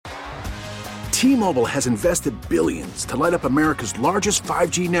T-Mobile has invested billions to light up America's largest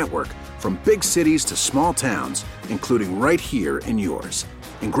 5G network, from big cities to small towns, including right here in yours.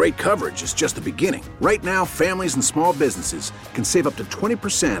 And great coverage is just the beginning. Right now, families and small businesses can save up to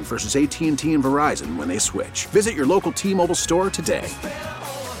 20% versus AT&T and Verizon when they switch. Visit your local T-Mobile store today.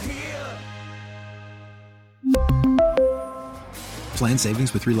 Plan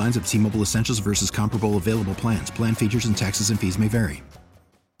savings with 3 lines of T-Mobile Essentials versus comparable available plans. Plan features and taxes and fees may vary.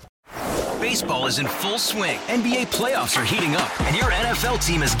 Baseball is in full swing. NBA playoffs are heating up, and your NFL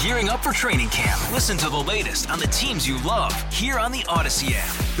team is gearing up for training camp. Listen to the latest on the teams you love here on the Odyssey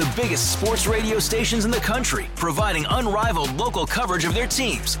app. The biggest sports radio stations in the country, providing unrivaled local coverage of their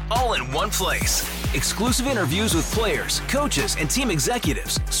teams, all in one place. Exclusive interviews with players, coaches, and team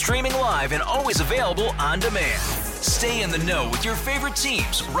executives, streaming live and always available on demand. Stay in the know with your favorite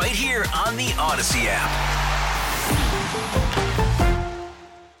teams right here on the Odyssey app.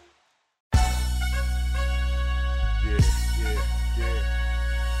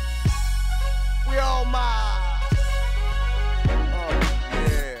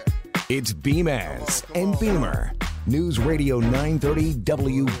 It's Beamaz and Beamer. News Radio 930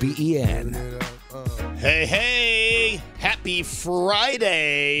 WBEN. Hey, happy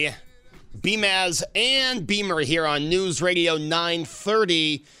Friday. Beamaz and Beamer here on News Radio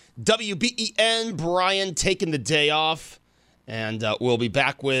 930 WBEN. Brian taking the day off, and we'll be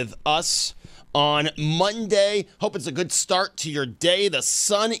back with us on Monday. Hope it's a good start to your day. The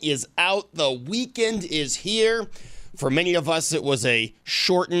sun is out. The weekend is here. For many of us, it was a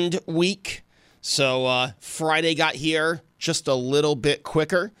shortened week, so Friday got here just a little bit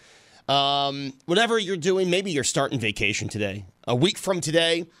quicker. Whatever you're doing, maybe you're starting vacation today. A week from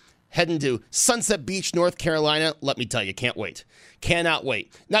today, heading to Sunset Beach, North Carolina. Let me tell you, can't wait. Cannot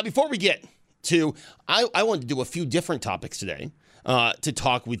wait. Now, before we get to, I wanted to do a few different topics today to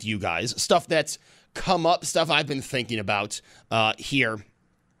talk with you guys. Stuff that's come up, stuff I've been thinking about here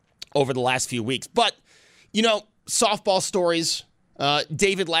over the last few weeks. But, you know, softball stories.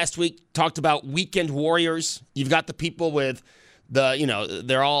 David last week talked about weekend warriors. You've got the people with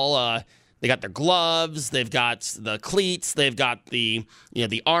they're all, they got their gloves, they've got the cleats, they've got the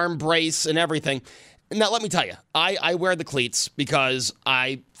arm brace and everything. Now, let me tell you, I wear the cleats because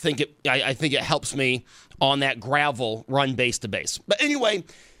I think it helps me on that gravel run base to base. But anyway,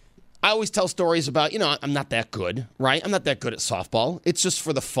 I always tell stories about, I'm not that good, right? I'm not that good at softball. It's just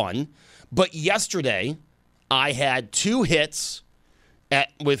for the fun. But yesterday, I had 2 hits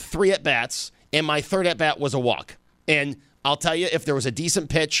with 3 at-bats, and my third at-bat was a walk. And I'll tell you, if there was a decent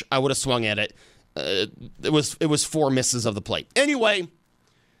pitch, I would have swung at it. It was 4 misses of the plate. Anyway,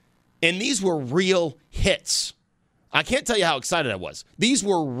 and these were real hits. I can't tell you how excited I was. These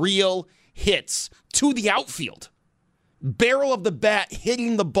were real hits to the outfield. Barrel of the bat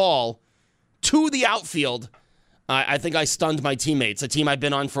hitting the ball to the outfield. I think I stunned my teammates, a team I've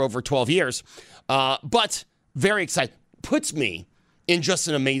been on for over 12 years. But very excited. Puts me in just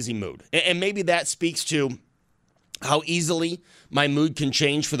an amazing mood. And maybe that speaks to how easily my mood can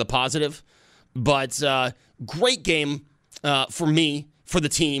change for the positive. But great game for me, for the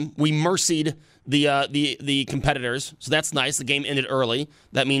team. We mercied the competitors, so that's nice. The game ended early.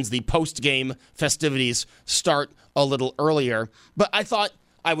 That means the post-game festivities start a little earlier. But I thought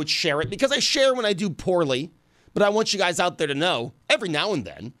I would share it because I share when I do poorly. But I want you guys out there to know, every now and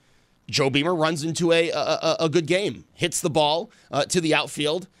then, Joe Beamer runs into a good game, hits the ball to the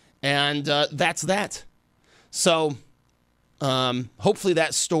outfield, and that's that. So hopefully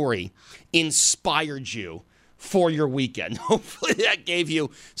that story inspired you for your weekend. Hopefully that gave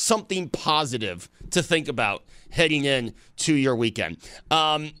you something positive to think about heading in to your weekend.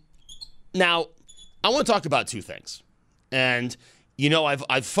 Now, I want to talk about 2 things. And,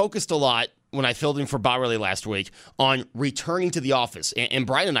 I've focused a lot when I filled in for Bowerly last week on returning to the office. And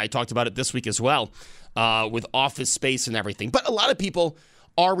Brian and I talked about it this week as well with office space and everything. But a lot of people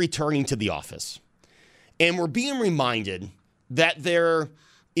are returning to the office. And we're being reminded that there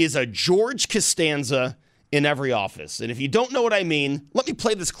is a George Costanza in every office. And if you don't know what I mean, let me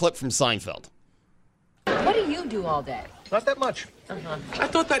play this clip from Seinfeld. What do you do all day? Not that much. I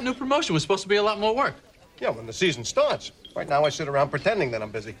thought that new promotion was supposed to be a lot more work. Yeah, when the season starts. Right now I sit around pretending that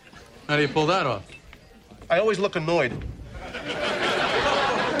I'm busy. How do you pull that off? I always look annoyed.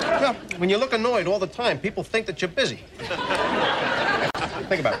 Yeah, when you look annoyed all the time, people think that you're busy.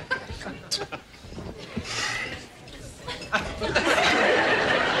 Think about it.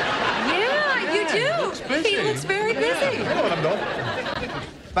 Yeah, you do. He looks very busy. I know what I'm doing.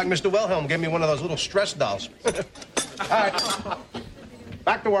 In fact, Mr. Wilhelm gave me one of those little stress dolls. All right.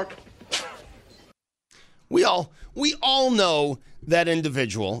 Back to work. We all know that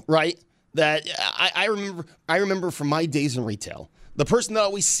individual, right? that I remember from my days in retail, the person that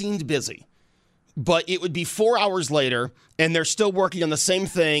always seemed busy, but it would be 4 hours later, and they're still working on the same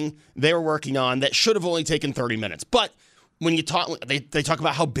thing they were working on that should have only taken 30 minutes. But when you talk, they talk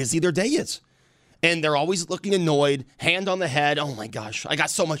about how busy their day is. And they're always looking annoyed, hand on the head. Oh my gosh, I got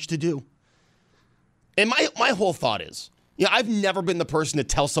so much to do. And my whole thought is, I've never been the person to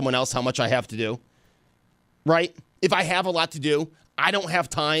tell someone else how much I have to do, right? If I have a lot to do, I don't have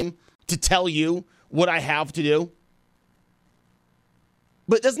time to tell you what I have to do.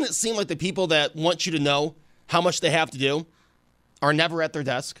 But doesn't it seem like the people that want you to know how much they have to do are never at their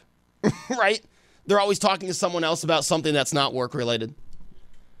desk, right? They're always talking to someone else about something that's not work-related.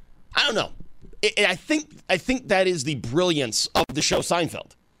 I don't know. I think that is the brilliance of the show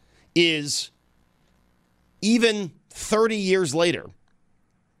Seinfeld, is even 30 years later,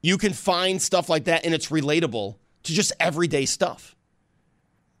 you can find stuff like that and it's relatable to just everyday stuff.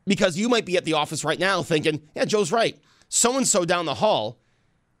 Because you might be at the office right now thinking, yeah, Joe's right. So-and-so down the hall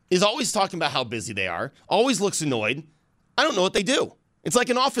is always talking about how busy they are, always looks annoyed. I don't know what they do. It's like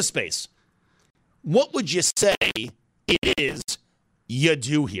an office space. What would you say it is you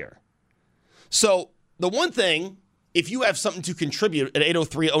do here? So the one thing, if you have something to contribute at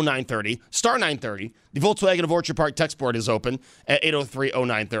 803-0930, star 930, the Volkswagen of Orchard Park text board is open at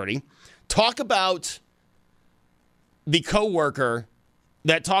 803-0930. Talk about the coworker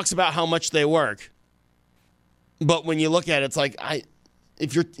that talks about how much they work, but when you look at it, it's like,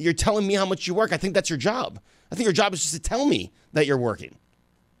 if you're telling me how much you work, I think that's your job. I think your job is just to tell me that you're working.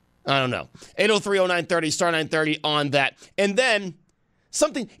 I don't know. 803-0930, star 930 on that. And then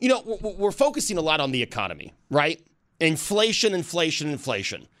something, we're focusing a lot on the economy, right? Inflation.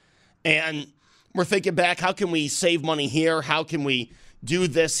 And we're thinking back, how can we save money here? How can we do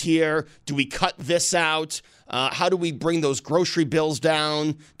this here? Do we cut this out? How do we bring those grocery bills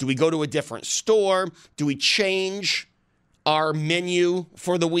down? Do we go to a different store? Do we change our menu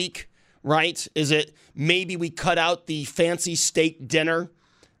for the week, right? Is it maybe we cut out the fancy steak dinner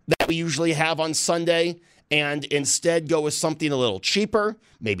that we usually have on Sunday and instead go with something a little cheaper,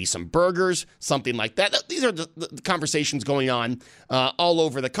 maybe some burgers, something like that? These are the conversations going on all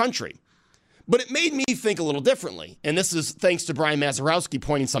over the country. But it made me think a little differently. And this is thanks to Brian Mazurowski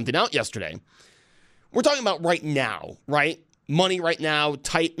pointing something out yesterday. We're talking about right now, right? Money right now,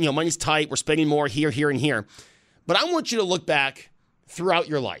 tight, money's tight. We're spending more here, and here. But I want you to look back throughout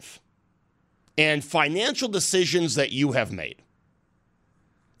your life and financial decisions that you have made.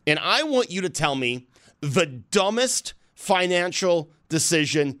 And I want you to tell me the dumbest financial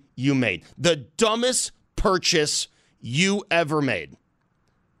decision you made, the dumbest purchase you ever made.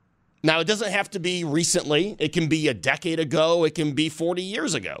 Now, it doesn't have to be recently. It can be a decade ago. It can be 40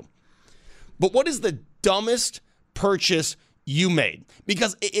 years ago. But what is the dumbest purchase you made?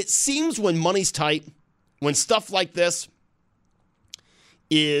 Because it seems when money's tight, when stuff like this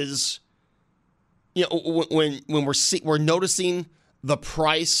is, when we're noticing the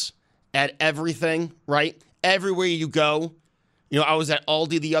price at everything, right? Everywhere you go. I was at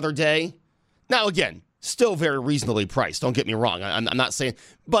Aldi the other day. Now, again, still very reasonably priced. Don't get me wrong. I'm not saying,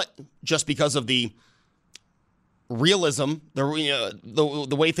 but just because of the realism,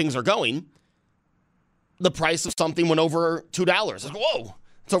 the way things are going, the price of something went over $2. Like, whoa,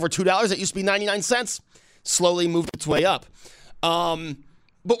 it's over $2. It used to be 99 cents. Slowly moved its way up.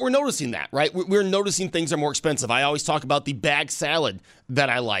 But we're noticing that, right? We're noticing things are more expensive. I always talk about the bag salad that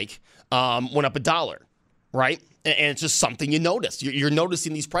I like went up $1, right? And it's just something you notice. You're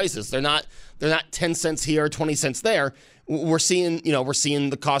noticing these prices. They're not 10 cents here, 20 cents there. We're seeing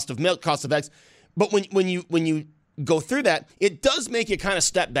the cost of milk, cost of eggs. But when you go through that, it does make you kind of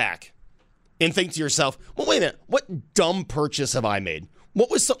step back and think to yourself, well, wait a minute, what dumb purchase have I made? What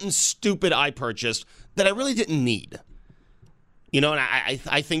was something stupid I purchased that I really didn't need? And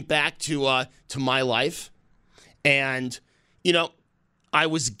I think back to my life, and I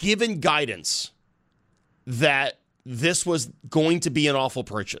was given guidance that this was going to be an awful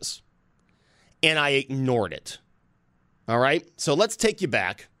purchase, and I ignored it. All right, so let's take you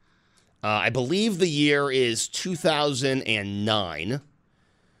back. I believe the year is 2009.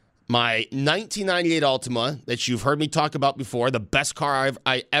 My 1998 Altima that you've heard me talk about before, the best car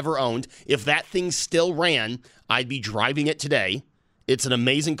I ever owned. If that thing still ran, I'd be driving it today. It's an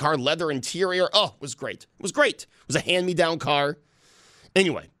amazing car, leather interior. Oh, it was great. It was great. It was a hand-me-down car.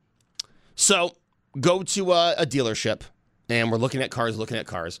 Anyway, so go to a dealership, and we're looking at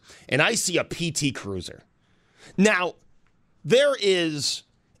cars, and I see a PT Cruiser. Now, there is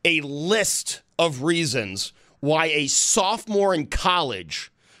a list of reasons why a sophomore in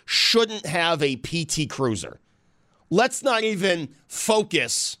college shouldn't have a PT Cruiser. Let's not even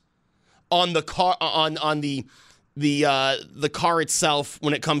focus on the car on the car itself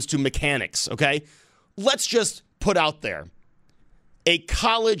when it comes to mechanics, okay? Let's just put out there a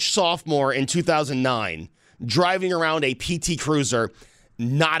college sophomore in 2009 driving around a PT Cruiser,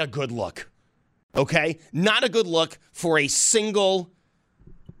 not a good look, okay? Not a good look for a single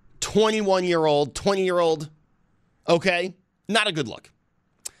 21-year-old, 20-year-old, okay? Not a good look.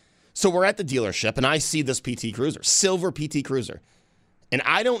 So we're at the dealership, and I see this PT Cruiser, silver PT Cruiser. And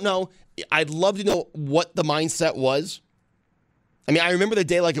I don't know, I'd love to know what the mindset was. I mean, I remember the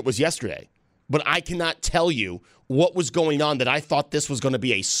day like it was yesterday, but I cannot tell you what was going on that I thought this was going to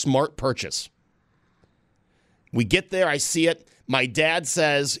be a smart purchase. We get there, I see it. My dad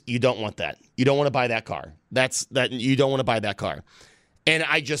says, you don't want that. You don't want to buy that car. You don't want to buy that car. And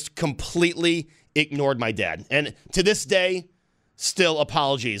I just completely ignored my dad. And to this day, still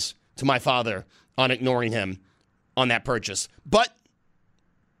apologies to my father on ignoring him on that purchase. But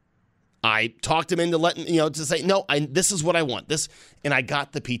I talked him into to say, no, this is what I want. And I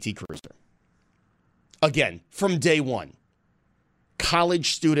got the PT Cruiser. Again, from day one,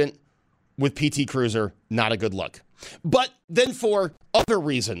 college student with PT Cruiser, not a good look. But then for other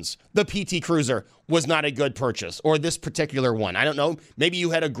reasons, the PT Cruiser was not a good purchase, or this particular one. I don't know. Maybe you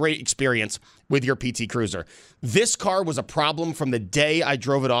had a great experience with your PT Cruiser. This car was a problem from the day I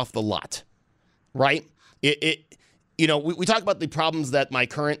drove it off the lot, right? We talk about the problems that my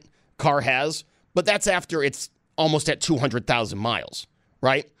current car has, but that's after it's almost at 200,000 miles,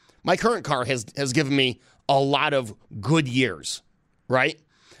 right? My current car has given me a lot of good years, right?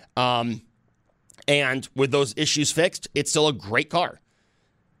 And with those issues fixed, it's still a great car.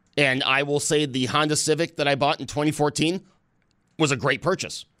 And I will say the Honda Civic that I bought in 2014 was a great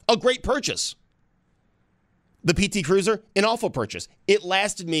purchase. A great purchase. The PT Cruiser, an awful purchase. It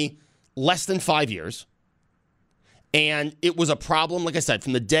lasted me less than 5 years. And it was a problem, like I said,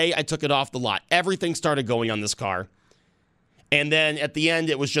 from the day I took it off the lot. Everything started going on this car. And then at the end,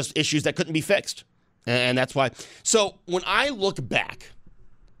 it was just issues that couldn't be fixed. And that's why. So when I look back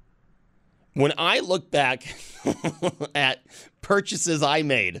at purchases I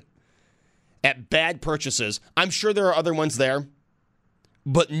made, at bad purchases, I'm sure there are other ones there,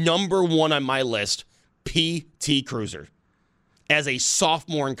 but number one on my list, PT Cruiser. As a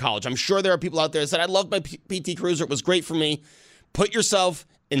sophomore in college, I'm sure there are people out there that said, I loved my PT Cruiser, it was great for me. Put yourself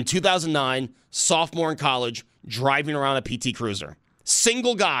in 2009, sophomore in college, driving around a PT Cruiser.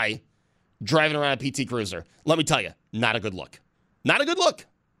 Single guy driving around a PT Cruiser. Let me tell you, not a good look. Not a good look.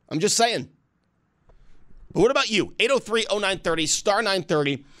 I'm just saying. But what about you? 803-0930, star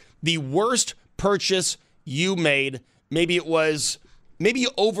 930. The worst purchase you made. Maybe you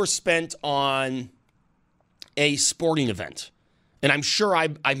overspent on a sporting event. And I'm sure I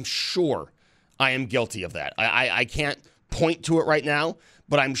am guilty of that. I can't point to it right now,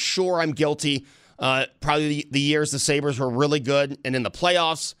 but I'm sure I'm guilty. Probably the years the Sabres were really good, and in the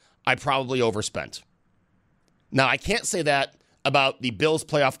playoffs, I probably overspent. Now, I can't say that about the Bills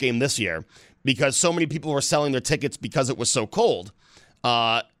playoff game this year because so many people were selling their tickets because it was so cold.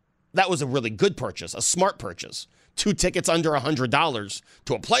 That was a really good purchase, a smart purchase. 2 tickets under $100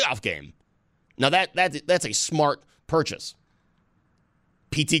 to a playoff game. Now, that's a smart purchase.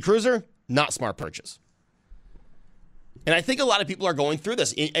 PT Cruiser, not smart purchase. And I think a lot of people are going through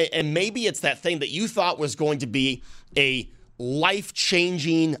this. And maybe it's that thing that you thought was going to be a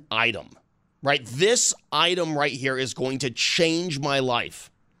life-changing item, right? This item right here is going to change my life.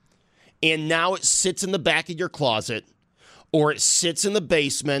 And now it sits in the back of your closet, or it sits in the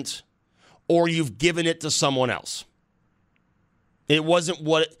basement, or you've given it to someone else. It wasn't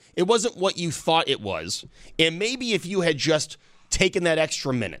what you thought it was. And maybe if you had just taken that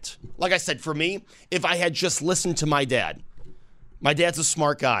extra minute. Like I said, for me, if I had just listened to my dad's a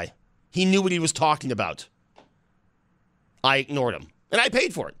smart guy. He knew what he was talking about. I ignored him. And I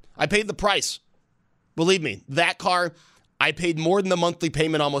paid for it. I paid the price. Believe me, that car, I paid more than the monthly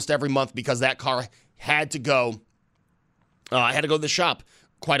payment almost every month because that car had to go. I had to go to the shop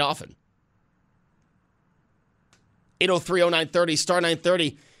quite often. 803-0930, star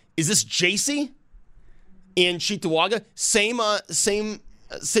 930. Is this JC? In Cheektowaga, same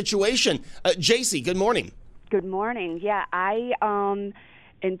situation. JC, good morning. Good morning. Yeah,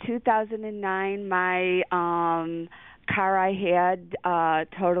 in 2009, my car I had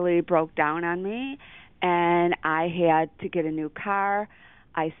totally broke down on me, and I had to get a new car.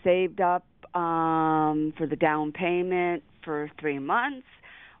 I saved up for the down payment for 3 months,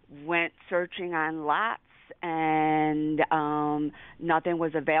 went searching on lots, and nothing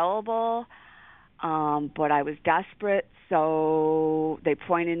was available. But I was desperate, so they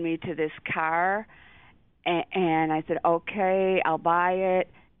pointed me to this car, and I said, okay, I'll buy it.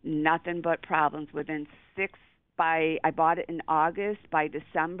 nothing but problems. I bought it in August. By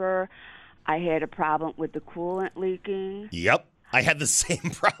December, I had a problem with the coolant leaking. Yep, I had the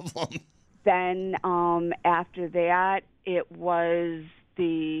same problem. Then after that, it was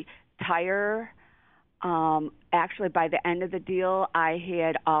the tire. Actually, by the end of the deal, I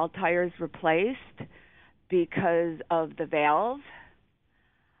had all tires replaced because of the valve.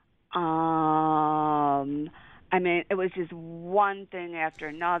 I mean, it was just one thing after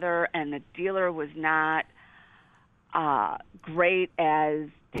another, and the dealer was not great as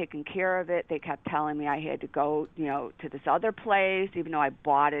taking care of it. They kept telling me I had to go, to this other place, even though I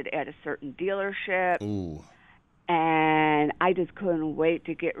bought it at a certain dealership. Ooh. And I just couldn't wait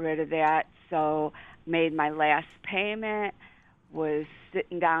to get rid of that. So made my last payment, was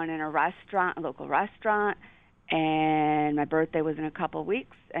sitting down in a local restaurant, and my birthday was in a couple of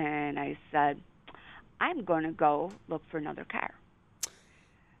weeks, and I said, I'm going to go look for another car.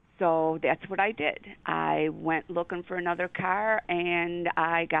 So that's what I did. I went looking for another car, and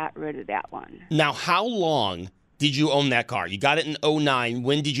I got rid of that one. Now, how long did you own that car? You got it in 2009.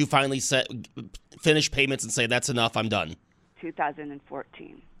 When did you finally finish payments and say, that's enough, I'm done?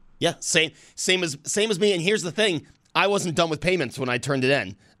 2014. Yeah, same as me. And here's the thing. I wasn't done with payments when I turned it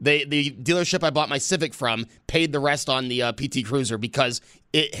in. The dealership I bought my Civic from paid the rest on the PT Cruiser because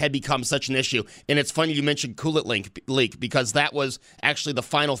it had become such an issue. And it's funny you mentioned coolant leak because that was actually the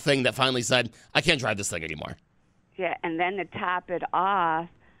final thing that finally said, I can't drive this thing anymore. Yeah, and then to top it off,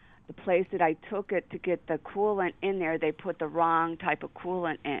 the place that I took it to get the coolant in there, they put the wrong type of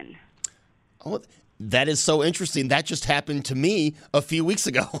coolant in. Oh, that is so interesting. That just happened to me a few weeks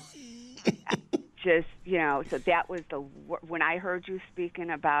ago. So that was when I heard you speaking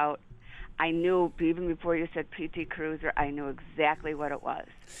about, I knew, even before you said PT Cruiser, I knew exactly what it was.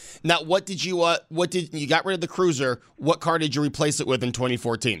 Now, you got rid of the Cruiser, what car did you replace it with in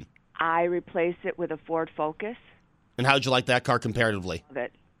 2014? I replaced it with a Ford Focus. And how'd you like that car comparatively? Love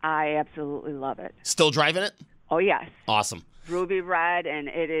it. I absolutely love it. Still driving it? Oh, yes. Awesome. Ruby red, and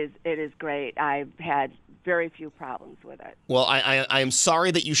it is great. I've had very few problems with it. Well, I am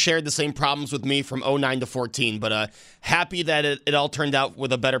sorry that you shared the same problems with me from 2009 to 14, but happy that it all turned out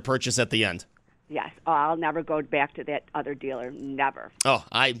with a better purchase at the end. Yes. Oh, I'll never go back to that other dealer. Never. Oh,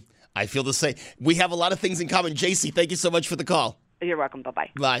 I feel the same. We have a lot of things in common. JC, thank you so much for the call. You're welcome.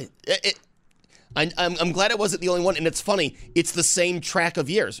 Bye-bye. Bye. I'm glad I wasn't the only one, and it's funny. It's the same track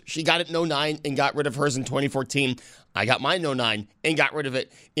of years. She got it in 2009 and got rid of hers in 2014. I got mine in 2009 and got rid of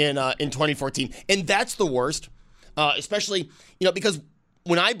it in 2014. And that's the worst, especially, because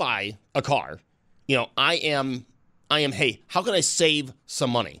when I buy a car, I am, hey, how can I save some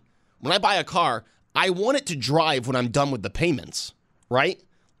money? When I buy a car, I want it to drive when I'm done with the payments, right?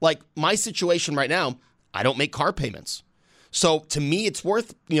 Like my situation right now, I don't make car payments. So to me, it's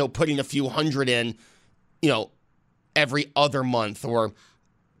worth, putting a few hundred in, every other month or,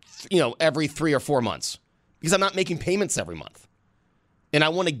 every 3 or 4 months because I'm not making payments every month. And I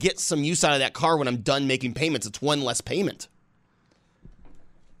want to get some use out of that car when I'm done making payments. It's one less payment.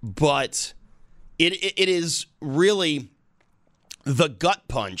 But it is really the gut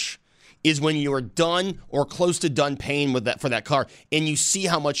punch is when you're done or close to done paying for that car and you see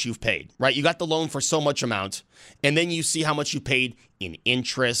how much you've paid, right? You got the loan for so much amount and then you see how much you paid in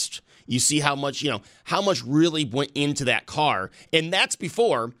interest. You see how much really went into that car. And that's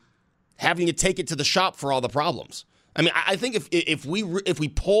before having to take it to the shop for all the problems. I mean, I think if we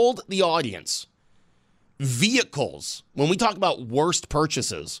polled the audience, vehicles, when we talk about worst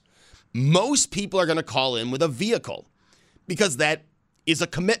purchases, most people are going to call in with a vehicle because that is a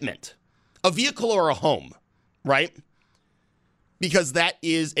commitment. A vehicle or a home, right? Because that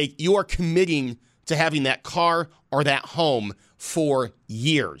is you are committing to having that car or that home for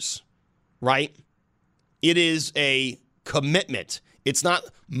years, right? It is a commitment. It's not,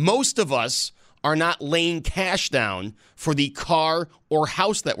 most of us are not laying cash down for the car or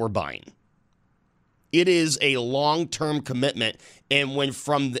house that we're buying. It is a long-term commitment. And when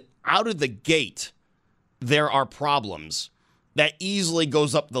out of the gate, there are problems, that easily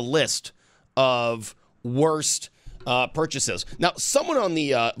goes up the list of worst purchases. Now, someone on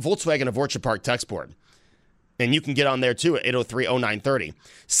the Volkswagen of Orchard Park text board, and you can get on there too at 803-0930,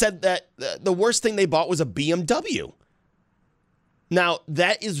 said that the worst thing they bought was a BMW. Now,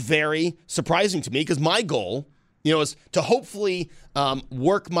 that is very surprising to me because my goal, is to hopefully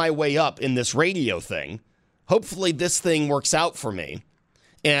work my way up in this radio thing. Hopefully this thing works out for me.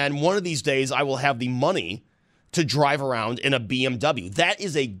 And one of these days I will have the money to drive around in a BMW. That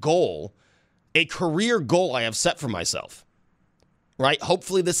is a goal, a career goal I have set for myself, right?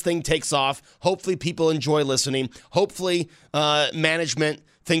 Hopefully this thing takes off. Hopefully people enjoy listening. Hopefully management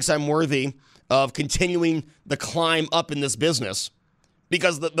thinks I'm worthy of continuing the climb up in this business,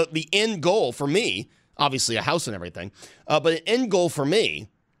 because the end goal for me, obviously a house and everything, but the end goal for me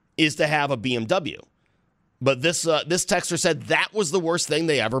is to have a BMW. But this texter said that was the worst thing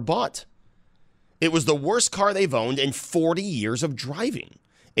they ever bought. It was the worst car they've owned in 40 years of driving,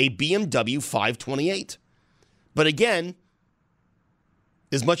 a BMW 528. But again,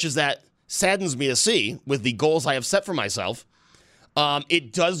 as much as that saddens me to see with the goals I have set for myself,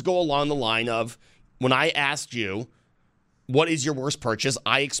 it does go along the line of, when I asked you, what is your worst purchase?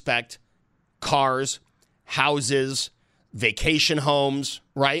 I expect cars, houses, vacation homes,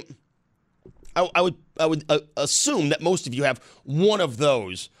 right? I would assume that most of you have one of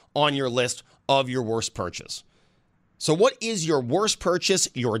those on your list of your worst purchase. So what is your worst purchase,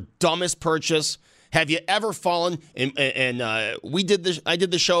 your dumbest purchase? Have you ever fallen, and I did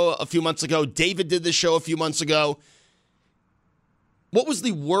the show a few months ago, David did the show a few months ago. What was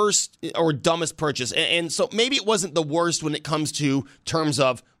the worst or dumbest purchase? And so maybe it wasn't the worst when it comes to terms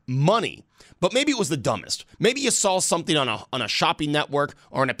of money, but maybe it was the dumbest. Maybe you saw something on a shopping network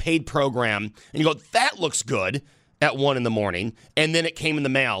or in a paid program, and you go, that looks good at 1 a.m, and then it came in the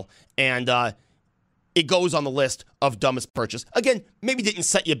mail, and it goes on the list of dumbest purchase. Again, maybe didn't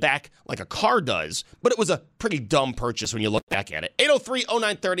set you back like a car does, but it was a pretty dumb purchase when you look back at it.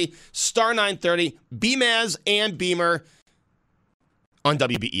 803-0930, star 930, BMAS and Beamer on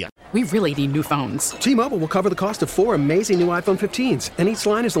WBEN. We really need new phones. T-Mobile will cover the cost of 4 amazing new iPhone 15s, and each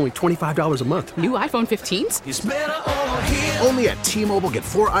line is only $25 a month. New iPhone 15s? It's better over here. Only at T-Mobile, get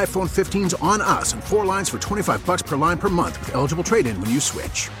 4 iPhone 15s on us and 4 lines for $25 per line per month with eligible trade-in when you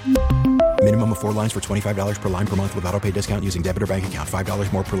switch. Minimum of 4 lines for $25 per line per month with autopay discount using debit or bank account.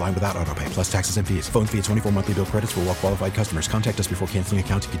 $5 more per line without autopay, plus taxes and fees. Phone fee at 24 monthly bill credits for well-qualified customers. Contact us before canceling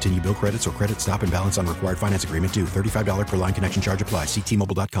account to continue bill credits or credit stop and balance on required finance agreement due. $35 per line connection charge applies. See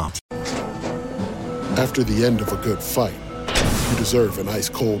T-Mobile.com. After the end of a good fight, you deserve an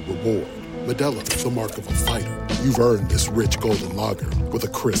ice-cold reward. Modelo is the mark of a fighter. You've earned this rich golden lager with a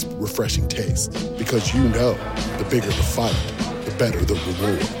crisp, refreshing taste. Because you know, the bigger the fight, the better the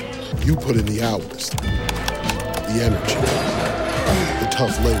reward. You put in the hours, the energy, the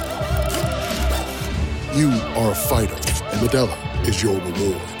tough labor. You are a fighter, and Modelo is your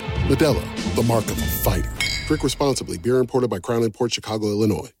reward. Modelo, the mark of a fighter. Drink responsibly. Beer imported by Crown Imports, Chicago,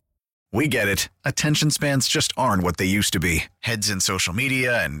 Illinois. We get it. Attention spans just aren't what they used to be. Heads in social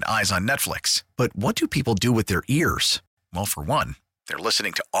media and eyes on Netflix. But what do people do with their ears? Well, for one, they're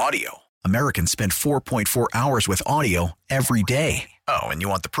listening to audio. Americans spend 4.4 hours with audio every day. Oh, and you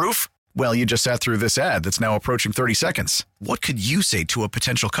want the proof? Well, you just sat through this ad that's now approaching 30 seconds. What could you say to a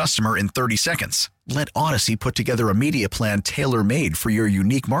potential customer in 30 seconds? Let Odyssey put together a media plan tailor-made for your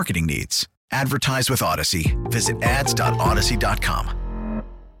unique marketing needs. Advertise with Odyssey. Visit ads.odyssey.com.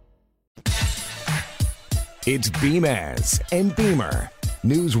 It's BMAS and Beamer.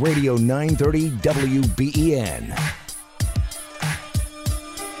 News Radio 930 WBEN.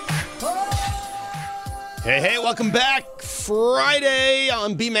 Hey, welcome back. Friday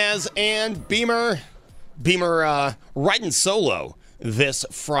on BMAS and Beamer. Beamer riding solo this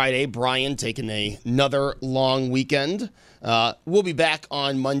Friday. Brian taking another long weekend. We'll be back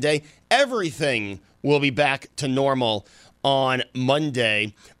on Monday. Everything will be back to normal on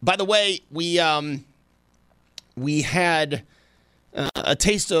Monday. By the way, we had a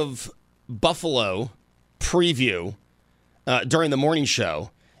Taste of Buffalo preview during the morning show.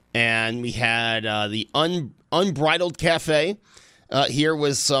 And we had the Unbridled Cafe here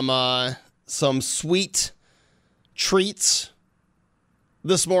with some sweet treats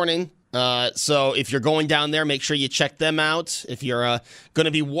this morning. So if you're going down there, make sure you check them out. If you're going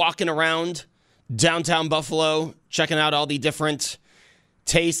to be walking around downtown Buffalo, checking out all the different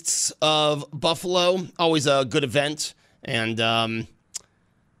tastes of Buffalo, always a good event. And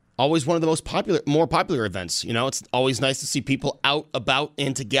always one of the more popular events. You know, it's always nice to see people out, about,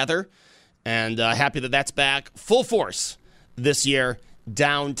 and together. And happy that that's back full force this year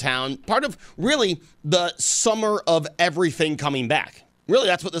downtown. Part of, really, the summer of everything coming back. Really,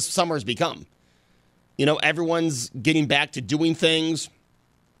 that's what this summer has become. You know, everyone's getting back to doing things,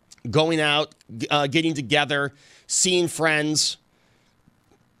 going out, getting together, seeing friends,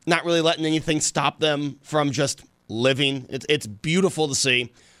 not really letting anything stop them from just living. It's beautiful to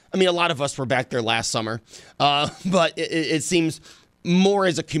see. I mean, a lot of us were back there last summer, but it seems more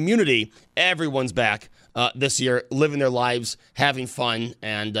as a community, everyone's back this year, living their lives, having fun,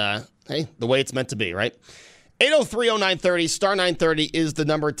 and hey, the way it's meant to be, right? 803-0930, star 930 is the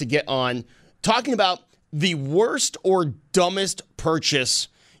number to get on. Talking about the worst or dumbest purchase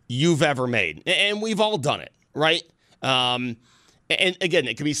you've ever made. And we've all done it, right? And And again,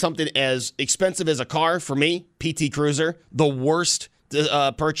 it could be something as expensive as a car for me, PT Cruiser, the worst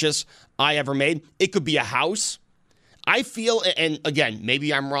purchase I ever made. It could be a house. I feel, and again,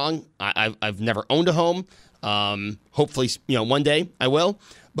 maybe I'm wrong. I've never owned a home. Hopefully, one day I will.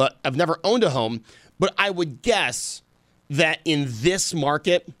 But I've never owned a home. But I would guess that in this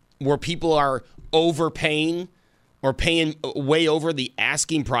market where people are overpaying or paying way over the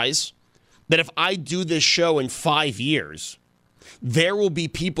asking price, that if I do this show in 5 years, there will be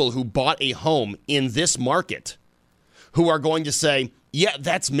people who bought a home in this market who are going to say, yeah,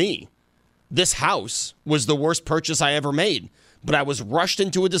 that's me. This house was the worst purchase I ever made, but I was rushed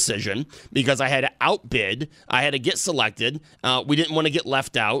into a decision because I had to outbid. I had to get selected. We didn't want to get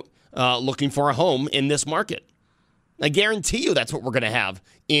left out looking for a home in this market. I guarantee you that's what we're going to have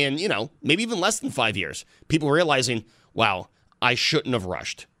in, maybe even less than 5 years. People realizing, wow, I shouldn't have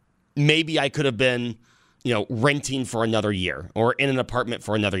rushed. Maybe I could have been, renting for another year or in an apartment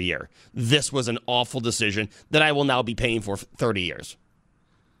for another year. This was an awful decision that I will now be paying for 30 years.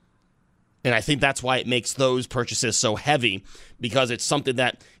 And I think that's why it makes those purchases so heavy, because it's something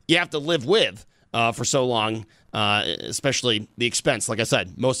that you have to live with for so long, especially the expense. Like I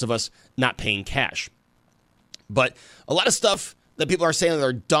said, most of us not paying cash. But a lot of stuff that people are saying are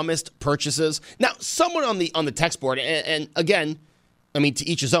their dumbest purchases. Now, someone on the text board, and again, I mean, to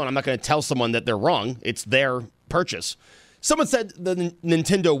each his own. I'm not going to tell someone that they're wrong. It's their purchase. Someone said the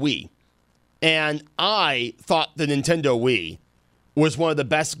Nintendo Wii, and I thought the Nintendo Wii was one of the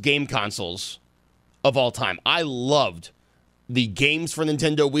best game consoles of all time. I loved the games for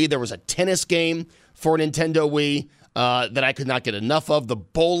Nintendo Wii. There was a tennis game for Nintendo Wii that I could not get enough of. The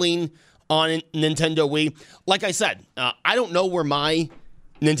bowling on Nintendo Wii. Like I said, I don't know where my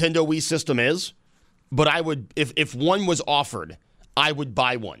Nintendo Wii system is, but I would, if one was offered, I would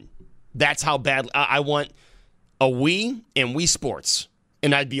buy one. That's how bad I want a Wii and Wii Sports,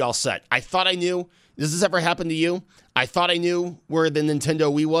 and I'd be all set. I thought I knew. Does this ever happen to you? I thought I knew where the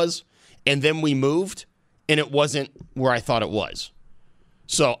Nintendo Wii was, and then we moved, and it wasn't where I thought it was.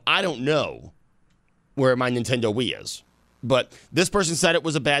 So I don't know where my Nintendo Wii is. But this person said it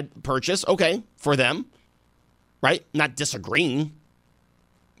was a bad purchase. Okay, for them, right? Not disagreeing.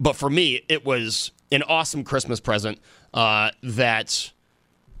 But for me, it was an awesome Christmas present that,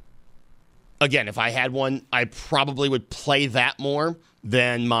 again, if I had one, I probably would play that more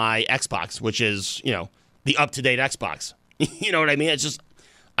than my Xbox, which is, the up-to-date Xbox. You know what I mean? It's just,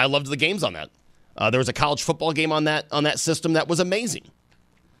 I loved the games on that. There was a college football game on that system that was amazing.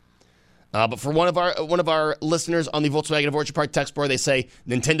 But for one of our listeners on the Volkswagen of Orchard Park text board, they say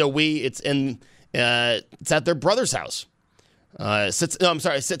Nintendo Wii. It's at their brother's house. Sits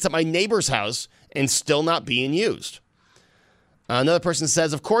at my neighbor's house and still not being used. Another person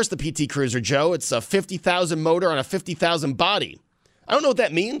says, of course, the PT Cruiser, Joe. It's a 50,000 motor on a 50,000 body. I don't know what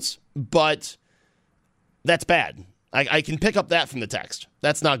that means, but that's bad. I can pick up that from the text.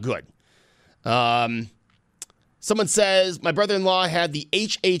 That's not good. Someone says, my brother-in-law had the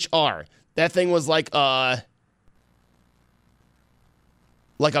HHR. That thing was like a,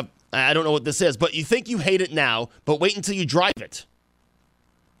 I don't know what this is, but you think you hate it now, but wait until you drive it.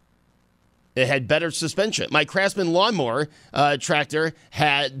 It had better suspension. My Craftsman lawnmower tractor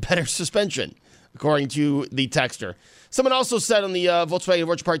had better suspension, according to the texter. Someone also said on the Volkswagen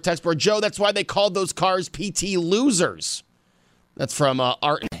Orchard Park text board, Joe, that's why they called those cars PT Losers. That's from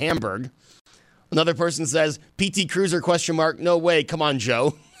Art in Hamburg. Another person says, PT Cruiser, ? No way. Come on,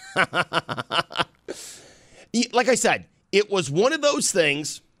 Joe. Like I said, it was one of those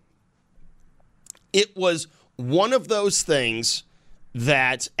things. It was one of those things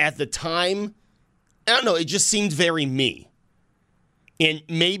that at the time, I don't know, it just seemed very me. And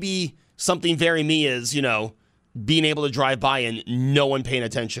maybe something very me is, being able to drive by and no one paying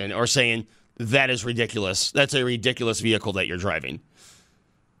attention or saying, that is ridiculous. That's a ridiculous vehicle that you're driving.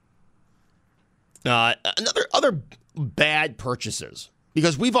 Other bad purchases,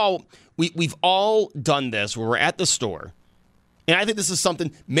 because we've all done this where we're at the store, and I think this is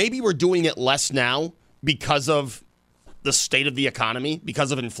something, maybe we're doing it less now because of the state of the economy,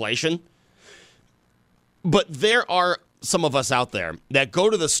 because of inflation. But there are some of us out there that go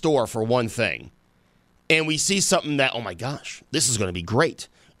to the store for one thing, and we see something that, oh my gosh, this is going to be great.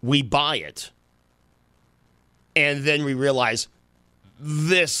 We buy it, and then we realize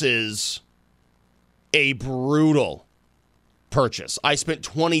this is a brutal purchase. I spent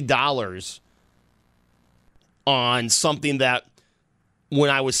 $20 on something that when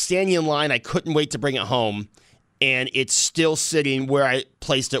I was standing in line, I couldn't wait to bring it home, and it's still sitting where I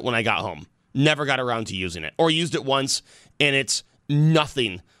placed it when I got home. Never got around to using it, or used it once, and it's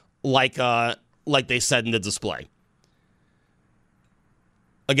nothing like they said in the display.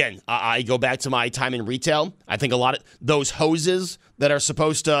 again, I go back to my time in retail. I think a lot of those hoses that are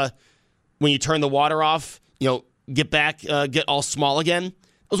supposed to, when you turn the water off, get all small again. It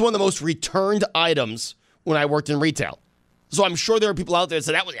was one of the most returned items when I worked in retail. So I'm sure there are people out there that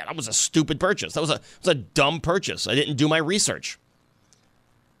say that was a stupid purchase. That was a dumb purchase. I didn't do my research.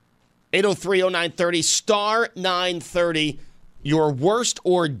 803-0930, star 930, your worst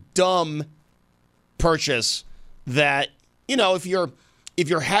or dumb purchase that, if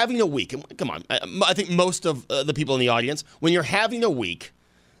you're having a week, and come on, I think most of the people in the audience, when you're having a week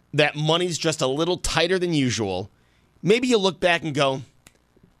that money's just a little tighter than usual, maybe you look back and go,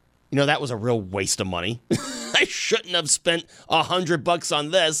 that was a real waste of money. I shouldn't have spent $100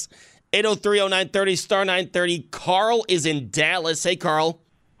 on this. 803-0930, star 930. Carl is in Dallas. Hey, Carl.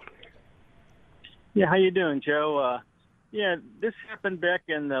 Yeah, how you doing, Joe? This happened back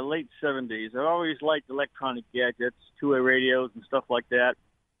in the late 70s. I've always liked electronic gadgets, two-way radios and stuff like that.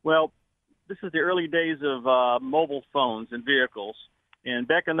 Well, this is the early days of mobile phones and vehicles. And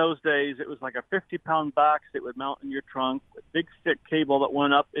back in those days, it was like a 50-pound box that would mount in your trunk, a big thick cable that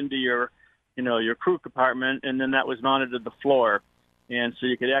went up into your crew compartment, and then that was mounted to the floor. And so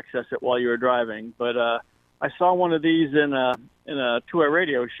you could access it while you were driving. But I saw one of these in a two-way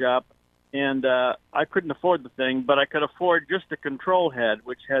radio shop, and I couldn't afford the thing, but I could afford just the control head,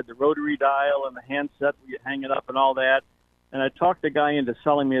 which had the rotary dial and the handset where you hang it up and all that. And I talked the guy into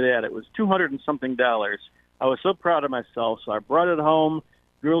selling me that. It was $200 and something. I was so proud of myself, so I brought it home,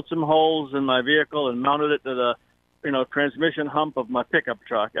 drilled some holes in my vehicle, and mounted it to the transmission hump of my pickup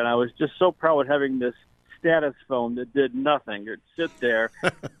truck. And I was just so proud of having this status phone that did nothing. It'd sit there,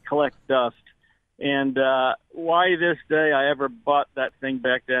 collect dust. And why this day I ever bought that thing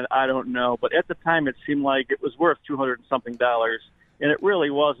back then, I don't know. But at the time, it seemed like it was worth $200 and something, and it really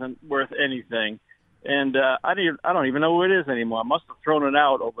wasn't worth anything. And I don't even know who it is anymore. I must have thrown it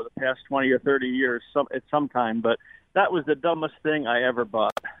out over the past 20 or 30 years at some time. But that was the dumbest thing I ever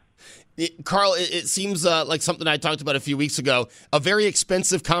bought. Carl, it seems like something I talked about a few weeks ago, a very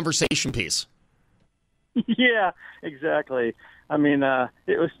expensive conversation piece. Yeah, exactly. I mean,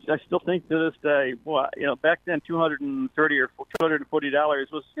 it was. I still think to this day, back then, $230 or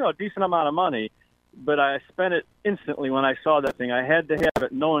 $240 was, a decent amount of money. But I spent it instantly when I saw that thing. I had to have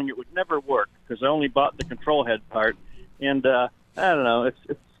it, knowing it would never work because I only bought the control head part. And I don't know.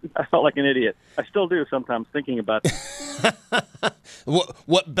 I felt like an idiot. I still do sometimes, thinking about it.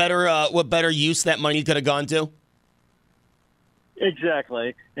 What better use that money could have gone to?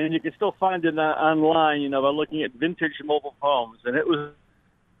 Exactly. And you can still find it online, by looking at vintage mobile phones. And it was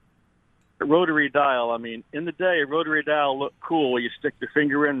a rotary dial. I mean, in the day, a rotary dial looked cool where you stick your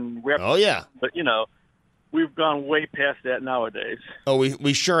finger in and rip. Oh, yeah. But, we've gone way past that nowadays. Oh,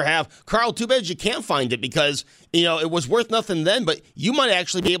 we sure have. Carl, too bad you can't find it because, it was worth nothing then, but you might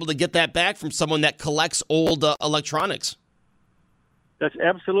actually be able to get that back from someone that collects old electronics. That's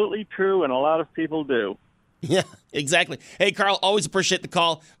absolutely true, and a lot of people do. Yeah, exactly. Hey, Carl, always appreciate the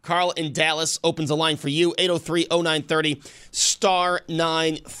call. Carl in Dallas opens a line for you, 803-0930, star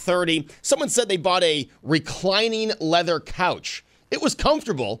 930. Someone said they bought a reclining leather couch. It was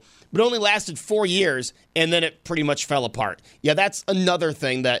comfortable, but only lasted 4 years, and then it pretty much fell apart. Yeah, that's another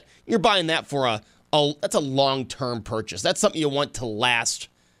thing that you're buying that for that's a long-term purchase. That's something you want to last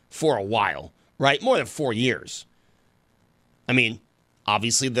for a while, right? More than 4 years. I mean,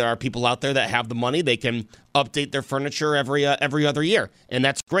 obviously, there are people out there that have the money. They can update their furniture every other year, and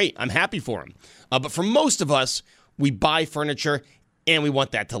that's great. I'm happy for them. But for most of us, we buy furniture, and we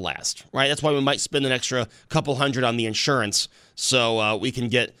want that to last, right? That's why we might spend an extra couple $100 on the insurance so we can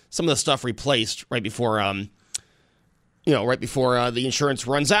get some of the stuff replaced right before the insurance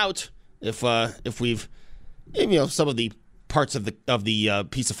runs out. If we've, some of the parts of the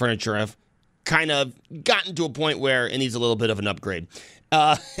piece of furniture have kind of gotten to a point where it needs a little bit of an upgrade.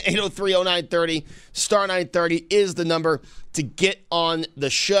 803-0930, star 930 is the number to get on the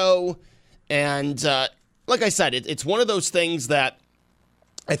show. And like I said, it's one of those things that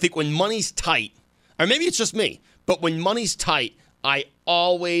I think when money's tight, or maybe it's just me, but when money's tight, I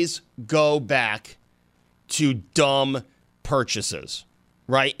always go back to dumb purchases,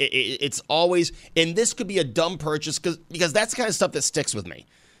 right? It's always, and this could be a dumb purchase because that's the kind of stuff that sticks with me.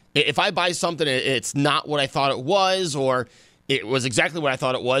 If I buy something, it's not what I thought it was, or it was exactly what I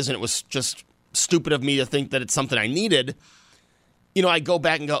thought it was, and it was just stupid of me to think that it's something I needed, I go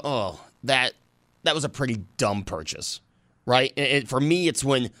back and go, oh, that was a pretty dumb purchase, right? And for me, it's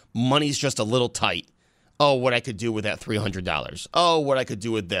when money's just a little tight. Oh, what I could do with that $300. Oh, what I could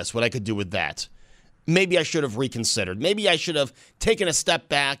do with this, what I could do with that. Maybe I should have reconsidered. Maybe I should have taken a step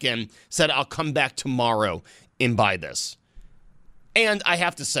back and said, I'll come back tomorrow and buy this. And I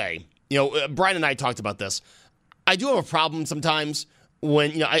have to say, Brian and I talked about this. I do have a problem sometimes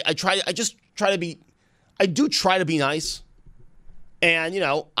when, I do try to be nice.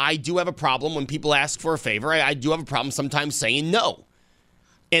 And, I do have a problem when people ask for a favor. I do have a problem sometimes saying no.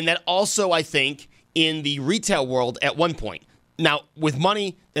 And that also, I think, in the retail world at one point. Now, with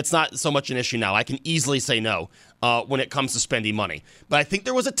money, it's not so much an issue now. I can easily say no when it comes to spending money. But I think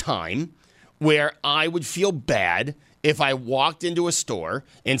there was a time where I would feel bad if I walked into a store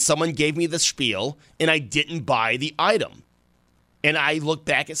and someone gave me the spiel and I didn't buy the item. And I look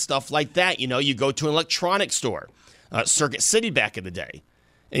back at stuff like that. You go to an electronics store, Circuit City back in the day,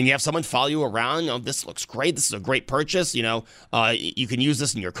 and you have someone follow you around. This looks great. This is a great purchase. You can use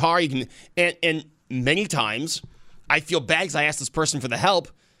this in your car. And many times I feel bad because I asked this person for the help,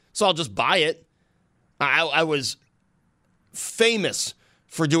 so I'll just buy it. I was famous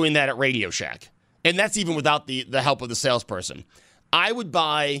for doing that at Radio Shack. And that's even without the help of the salesperson. I would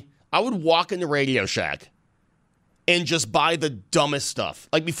walk into Radio Shack and just buy the dumbest stuff.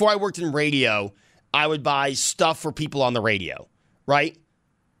 Like before I worked in radio, I would buy stuff for people on the radio, right?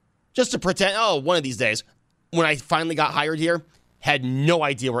 Just to pretend, one of these days, when I finally got hired here, had no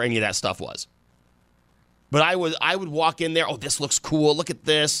idea where any of that stuff was. But I would walk in there, this looks cool, look at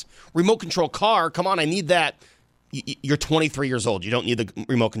this. Remote control car, come on, I need that. You're 23 years old. You don't need the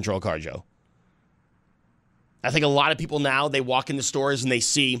remote control car, Joe. I think a lot of people now, they walk into stores and they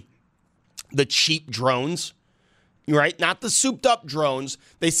see the cheap drones, right? Not the souped-up drones.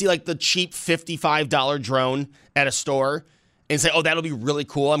 They see like the cheap $55 drone at a store and say, that'll be really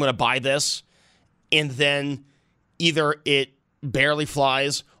cool. I'm going to buy this. And then either it barely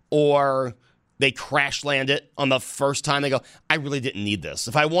flies or they crash land it on the first time. They go, I really didn't need this.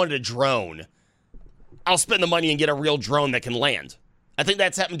 If I wanted a drone, I'll spend the money and get a real drone that can land. I think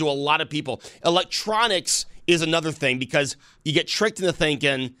that's happened to a lot of people. Electronics is another thing because you get tricked into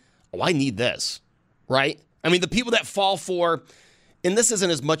thinking, I need this, right? I mean, the people that fall for, and this isn't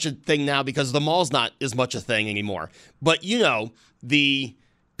as much a thing now because the mall's not as much a thing anymore, but the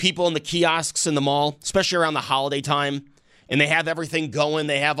people in the kiosks in the mall, especially around the holiday time, and they have everything going.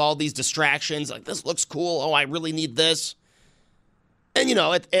 They have all these distractions. Like, this looks cool. I really need this. And,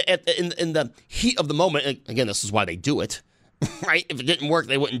 in the heat of the moment, again, this is why they do it, right? If it didn't work,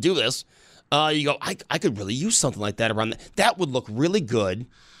 they wouldn't do this. You go, I could really use something like that around that would look really good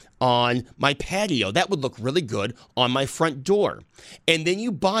on my patio. That would look really good on my front door. And then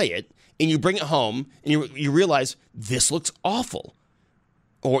you buy it and you bring it home and you realize this looks awful.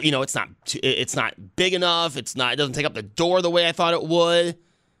 Or, it's not big enough. It doesn't take up the door the way I thought it would.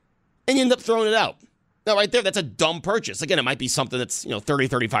 And you end up throwing it out. Now, right there, that's a dumb purchase. Again, it might be something that's, $30,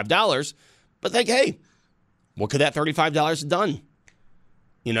 $35. But think, hey, what could that $35 have done?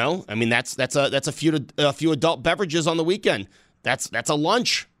 I mean, that's a few adult beverages on the weekend. That's a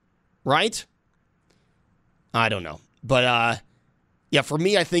lunch, right? I don't know. But, for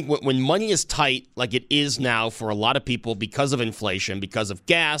me, I think when money is tight, like it is now for a lot of people because of inflation, because of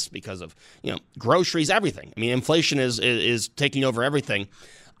gas, because of, groceries, everything. I mean, inflation is taking over everything.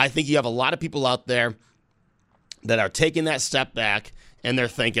 I think you have a lot of people out there that are taking that step back and they're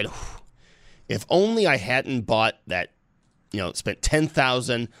thinking, if only I hadn't bought that, spent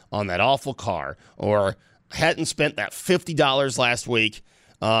 $10,000 on that awful car, or hadn't spent that $50 last week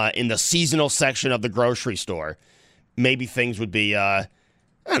in the seasonal section of the grocery store, maybe things would be, I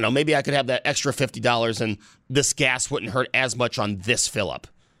don't know, maybe I could have that extra $50 and this gas wouldn't hurt as much on this fill-up.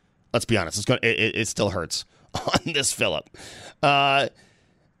 Let's be honest, it still hurts on this fill-up.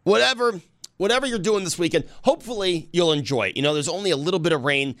 Whatever you're doing this weekend, hopefully you'll enjoy it. There's only a little bit of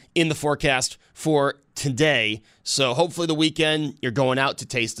rain in the forecast for today, so hopefully the weekend you're going out to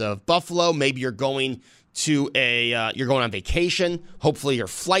Taste of Buffalo. Maybe you're going to you're going on vacation. Hopefully your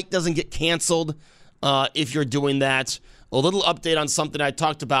flight doesn't get canceled if you're doing that. A little update on something I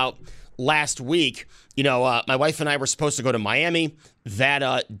talked about last week. My wife and I were supposed to go to Miami.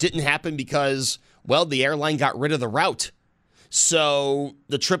 That didn't happen because, the airline got rid of the route. So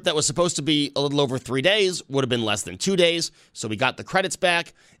the trip that was supposed to be a little over 3 days would have been less than 2 days. So we got the credits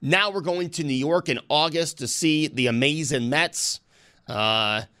back. Now we're going to New York in August to see the amazing Mets.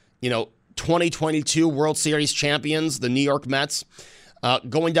 2022 World Series champions, the New York Mets,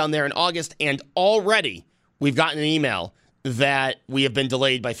 going down there in August. And already we've gotten an email that we have been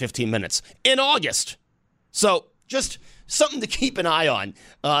delayed by 15 minutes in August. So just something to keep an eye on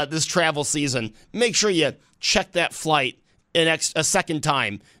this travel season. Make sure you check that flight a second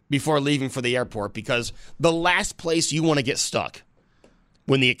time before leaving for the airport, because the last place you want to get stuck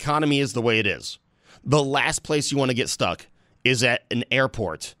when the economy is the way it is, the last place you want to get stuck is at an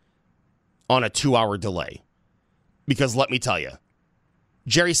airport on a 2-hour delay. Because let me tell you,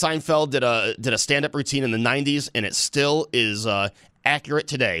 Jerry Seinfeld did a stand-up routine in the 90s, and it still is accurate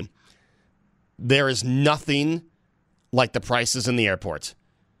today. There is nothing like the prices in the airport.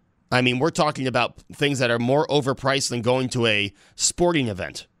 I mean, we're talking about things that are more overpriced than going to a sporting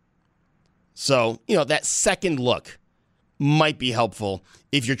event. So, that second look might be helpful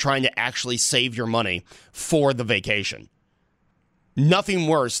if you're trying to actually save your money for the vacation. Nothing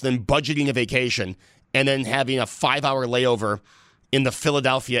worse than budgeting a vacation and then having a 5-hour layover in the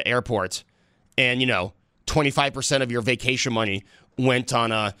Philadelphia airport and, 25% of your vacation money went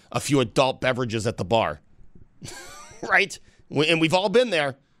on a few adult beverages at the bar. Right? And we've all been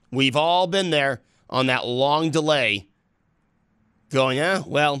there. We've all been there on that long delay going,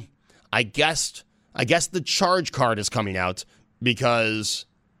 well, I guess the charge card is coming out because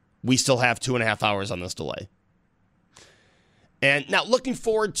we still have 2.5 hours on this delay. And now looking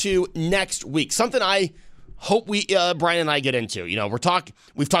forward to next week, something I hope Brian and I get into.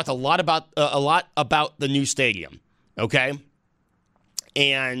 We've talked a lot about the new stadium, okay?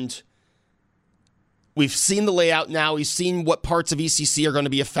 And we've seen the layout now. We've seen what parts of ECC are going to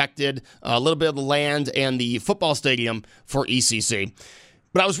be affected, a little bit of the land and the football stadium for ECC.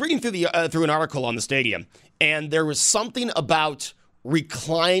 But I was reading through an article on the stadium, and there was something about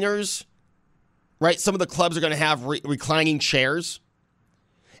recliners, right? Some of the clubs are going to have reclining chairs.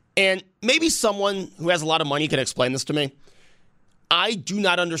 And maybe someone who has a lot of money can explain this to me. I do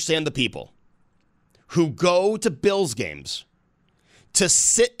not understand the people who go to Bills games to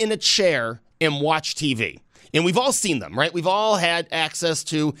sit in a chair and watch TV. And we've all seen them, right? We've all had access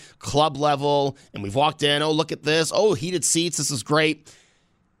to club level, and we've walked in, oh, look at this. Oh, heated seats, this is great.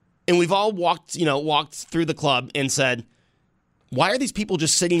 And we've all walked through the club and said, why are these people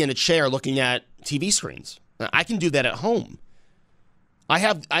just sitting in a chair looking at TV screens? I can do that at home. I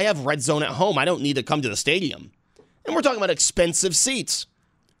have Red Zone at home. I don't need to come to the stadium. And we're talking about expensive seats.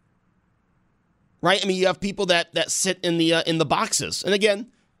 Right? I mean, you have people that sit in the boxes. And again,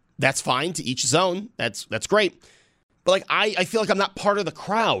 that's fine, to each his own. That's great. But I feel like I'm not part of the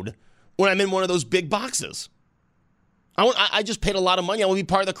crowd when I'm in one of those big boxes. I just paid a lot of money. I want to be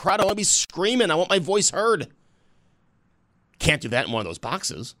part of the crowd. I want to be screaming. I want my voice heard. Can't do that in one of those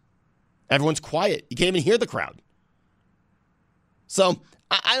boxes. Everyone's quiet. You can't even hear the crowd. So,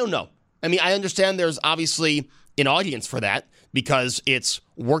 I don't know. I mean, I understand there's obviously an audience for that because it's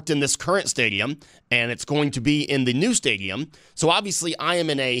worked in this current stadium and it's going to be in the new stadium. So, obviously, I am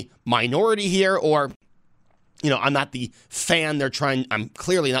in a minority here, or, I'm not the fan I'm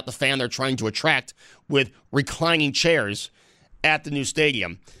clearly not the fan they're trying to attract with reclining chairs at the new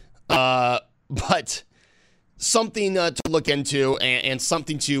stadium. But something to look into and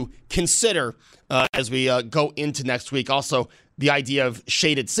something to consider as we go into next week. Also, the idea of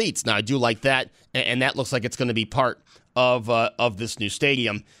shaded seats. Now, I do like that, and that looks like it's going to be part of this new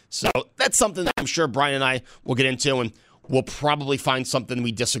stadium. So that's something that I'm sure Brian and I will get into, and we'll probably find something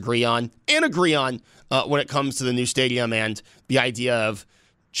we disagree on and agree on when it comes to the new stadium and the idea of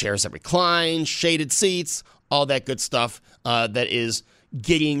chairs that recline, shaded seats, all that good stuff that is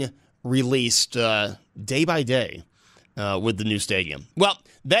getting released day by day with the new stadium. Well,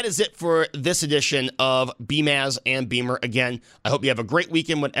 that is it for this edition of BMAS and Beamer. Again, I hope you have a great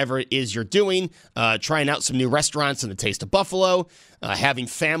weekend, whatever it is you're doing, trying out some new restaurants in the Taste of Buffalo, having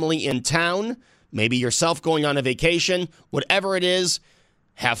family in town, maybe yourself going on a vacation. Whatever it is,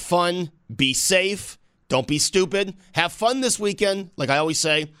 have fun, be safe, don't be stupid. Have fun this weekend, like I always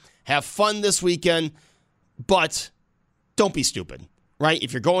say. Have fun this weekend, but don't be stupid, right?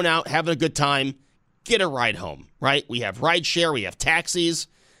 If you're going out, having a good time, get a ride home, right? We have rideshare, we have taxis.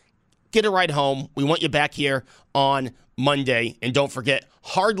 Get a ride home. We want you back here on Monday. And don't forget,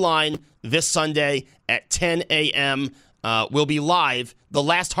 Hardline this Sunday at 10 a.m. We'll be live, the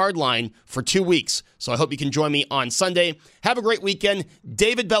last Hardline for 2 weeks. So I hope you can join me on Sunday. Have a great weekend.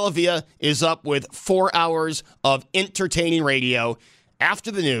 David Bellavia is up with 4 hours of entertaining radio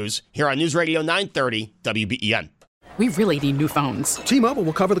after the news here on News Radio 930 WBEN. We really need new phones. T-Mobile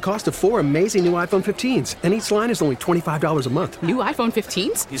will cover the cost of 4 amazing new iPhone 15s, and each line is only $25 a month. New iPhone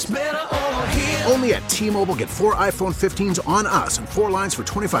 15s? It's better over here. Only at T-Mobile, get 4 iPhone 15s on us and 4 lines for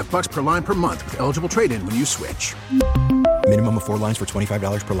 $25 per line per month with eligible trade-in when you switch. Minimum of 4 lines for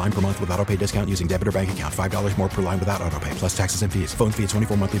 $25 per line per month with autopay discount using debit or bank account. $5 more per line without autopay, plus taxes and fees. Phone fee at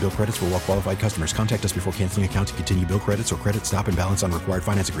 24 monthly bill credits for well-qualified customers. Contact us before canceling account to continue bill credits or credit stop and balance on required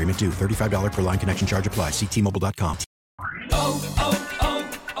finance agreement due. $35 per line connection charge applies. See T-Mobile.com.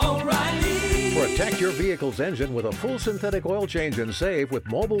 O'Reilly. For a Protect your vehicle's engine with a full synthetic oil change and save with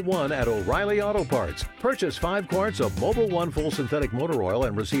Mobil 1 at O'Reilly Auto Parts. Purchase 5 quarts of Mobil 1 full synthetic motor oil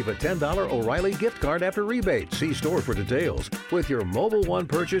and receive a $10 O'Reilly gift card after rebate. See store for details. With your Mobil 1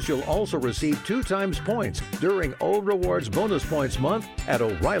 purchase, you'll also receive 2 times points during O Rewards Bonus Points Month at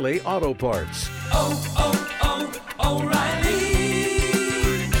O'Reilly Auto Parts. O'Reilly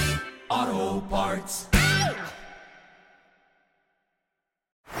Auto Parts.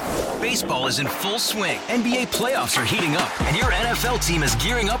 Baseball is in full swing. NBA playoffs are heating up, and your NFL team is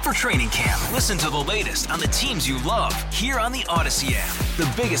gearing up for training camp. Listen to the latest on the teams you love here on the Odyssey app.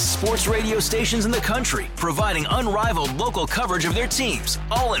 The biggest sports radio stations in the country, providing unrivaled local coverage of their teams,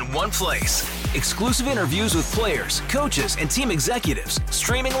 all in one place. Exclusive interviews with players, coaches, and team executives,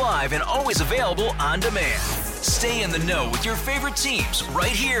 streaming live and always available on demand. Stay in the know with your favorite teams right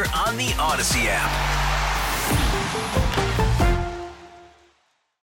here on the Odyssey app.